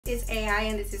It's AI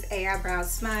and this is AI Brow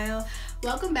Smile.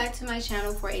 Welcome back to my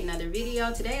channel for another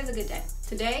video. Today is a good day.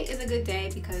 Today is a good day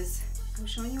because I'm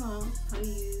showing you all how to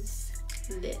use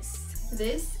this.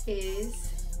 This is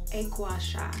a Gua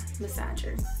Sha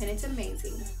massager and it's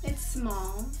amazing. It's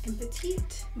small and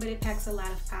petite, but it packs a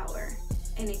lot of power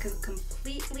and it can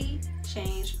completely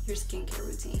change your skincare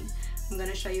routine. I'm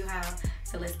gonna show you how,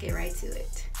 so let's get right to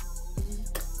it.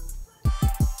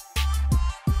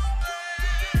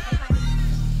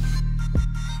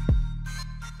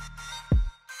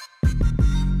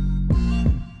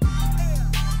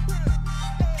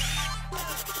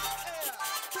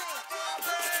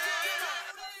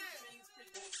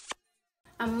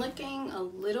 I'm looking a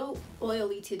little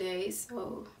oily today,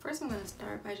 so first I'm going to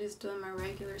start by just doing my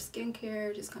regular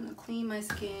skincare. Just going to clean my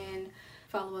skin,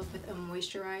 follow up with a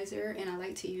moisturizer, and I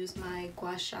like to use my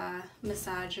Gua Sha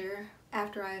massager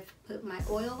after I've put my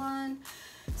oil on.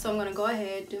 So I'm going to go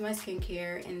ahead, do my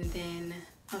skincare, and then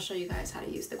I'll show you guys how to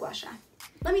use the Gua Sha.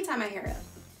 Let me tie my hair up.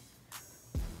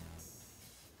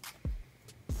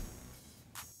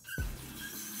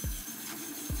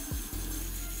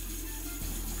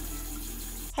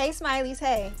 Hey Smileys,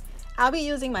 hey! I'll be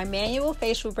using my manual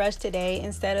facial brush today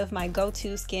instead of my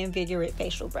go-to Skin Vigorate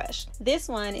facial brush. This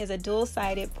one is a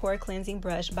dual-sided pore cleansing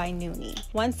brush by Noonie.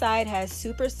 One side has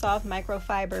super soft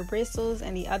microfiber bristles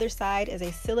and the other side is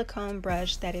a silicone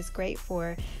brush that is great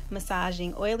for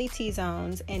massaging oily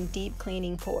T-zones and deep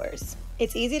cleaning pores.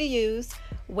 It's easy to use.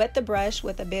 Wet the brush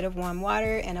with a bit of warm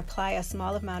water and apply a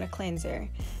small amount of cleanser.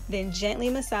 Then gently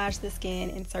massage the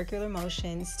skin in circular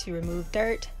motions to remove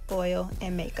dirt, oil,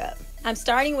 and makeup. I'm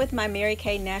starting with my Mary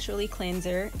Kay Naturally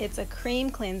Cleanser. It's a cream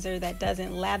cleanser that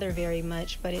doesn't lather very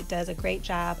much, but it does a great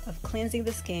job of cleansing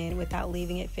the skin without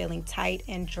leaving it feeling tight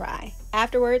and dry.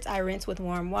 Afterwards, I rinse with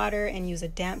warm water and use a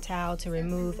damp towel to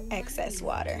remove excess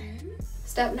water.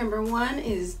 Step number one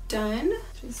is done.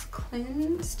 Just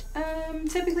cleansed.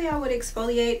 Typically I would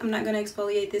exfoliate. I'm not going to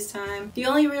exfoliate this time. You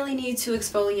only really need to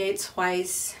exfoliate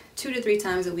twice, 2 to 3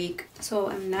 times a week. So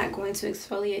I'm not going to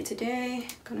exfoliate today.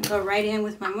 I'm going to go right in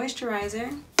with my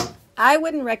moisturizer. I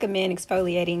wouldn't recommend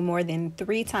exfoliating more than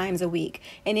 3 times a week.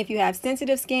 And if you have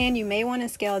sensitive skin, you may want to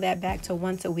scale that back to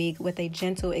once a week with a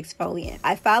gentle exfoliant.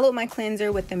 I followed my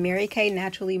cleanser with the Mary Kay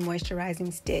Naturally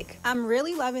Moisturizing Stick. I'm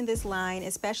really loving this line,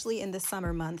 especially in the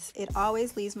summer months. It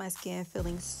always leaves my skin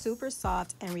feeling super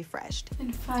soft and refreshed.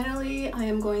 And finally, I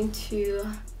am going to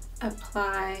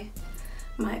apply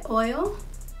my oil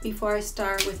before I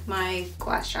start with my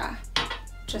Gua Sha.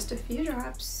 Just a few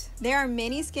drops. There are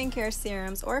many skincare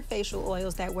serums or facial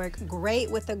oils that work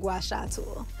great with the Gua Sha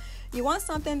tool. You want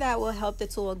something that will help the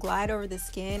tool glide over the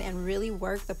skin and really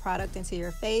work the product into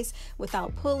your face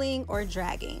without pulling or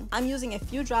dragging. I'm using a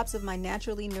few drops of my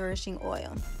naturally nourishing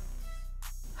oil.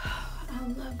 I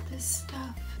love this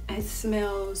stuff. It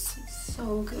smells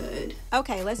so good.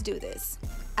 Okay, let's do this.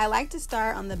 I like to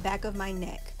start on the back of my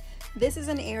neck. This is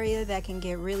an area that can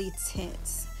get really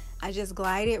tense. I just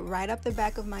glide it right up the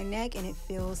back of my neck and it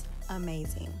feels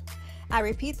amazing. I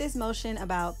repeat this motion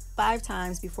about 5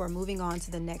 times before moving on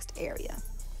to the next area.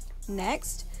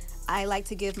 Next, I like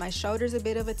to give my shoulders a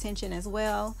bit of attention as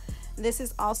well. This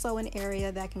is also an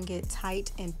area that can get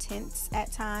tight and tense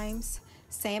at times.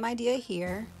 Same idea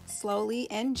here. Slowly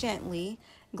and gently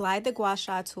glide the Gua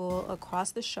Sha tool across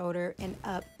the shoulder and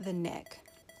up the neck.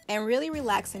 And really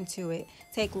relax into it.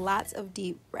 Take lots of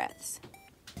deep breaths.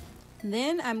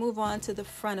 Then I move on to the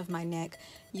front of my neck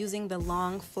using the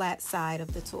long flat side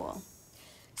of the tool.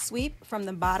 Sweep from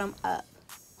the bottom up.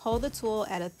 Hold the tool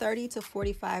at a 30 to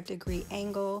 45 degree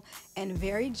angle and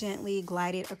very gently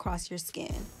glide it across your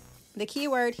skin. The key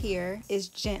word here is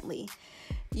gently.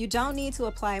 You don't need to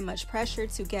apply much pressure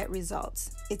to get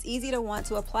results. It's easy to want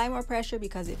to apply more pressure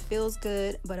because it feels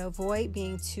good, but avoid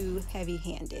being too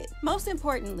heavy-handed. Most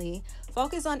importantly,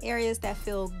 focus on areas that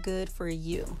feel good for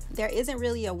you. There isn't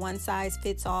really a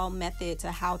one-size-fits-all method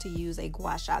to how to use a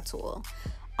Gua Sha tool.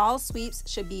 All sweeps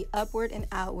should be upward and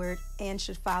outward and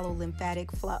should follow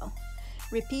lymphatic flow.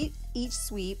 Repeat each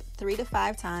sweep 3 to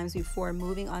 5 times before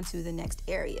moving on to the next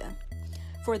area.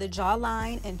 For the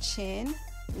jawline and chin,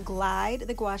 glide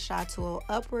the Gua Sha tool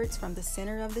upwards from the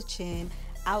center of the chin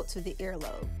out to the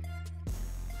earlobe.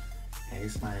 Hey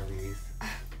Smileys.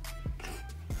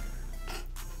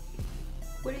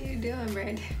 What are you doing,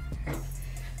 Brandon?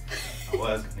 I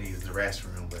was gonna use the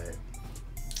restroom, but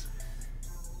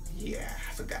yeah,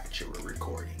 I forgot you were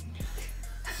recording.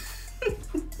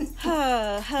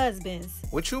 Husbands.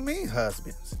 What you mean,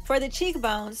 husbands? For the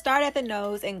cheekbones, start at the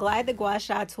nose and glide the Gua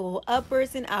Sha tool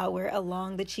upwards and outward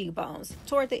along the cheekbones,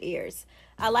 toward the ears.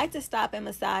 I like to stop and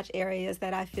massage areas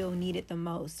that I feel needed the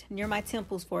most, near my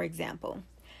temples, for example.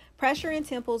 Pressure in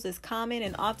temples is common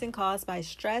and often caused by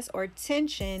stress or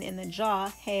tension in the jaw,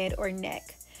 head, or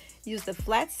neck. Use the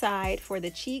flat side for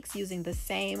the cheeks using the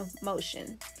same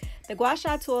motion. The Gua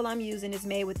Sha tool I'm using is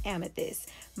made with amethyst,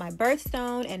 my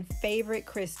birthstone and favorite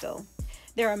crystal.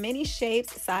 There are many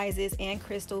shapes, sizes, and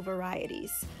crystal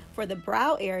varieties. For the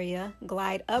brow area,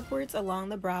 glide upwards along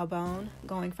the brow bone,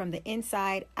 going from the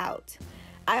inside out.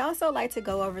 I also like to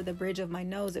go over the bridge of my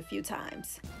nose a few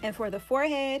times. And for the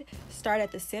forehead, start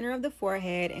at the center of the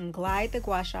forehead and glide the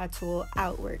Gua Sha tool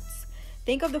outwards.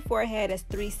 Think of the forehead as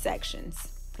 3 sections.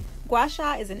 Gua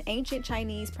Sha is an ancient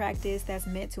Chinese practice that's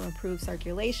meant to improve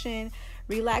circulation,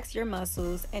 relax your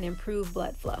muscles, and improve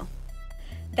blood flow.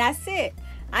 That's it.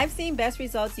 I've seen best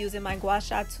results using my Gua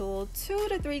Sha tool 2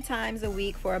 to 3 times a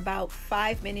week for about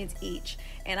 5 minutes each,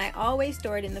 and I always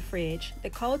store it in the fridge. The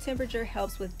cold temperature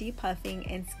helps with depuffing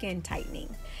and skin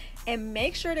tightening. And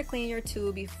make sure to clean your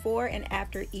tool before and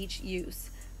after each use.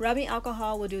 Rubbing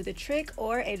alcohol will do the trick,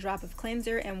 or a drop of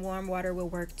cleanser and warm water will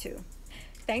work too.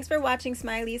 Thanks for watching,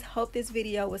 Smileys. Hope this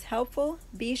video was helpful.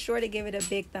 Be sure to give it a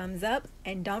big thumbs up,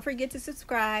 and don't forget to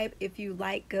subscribe if you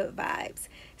like good vibes.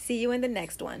 See you in the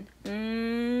next one.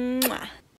 Mwah.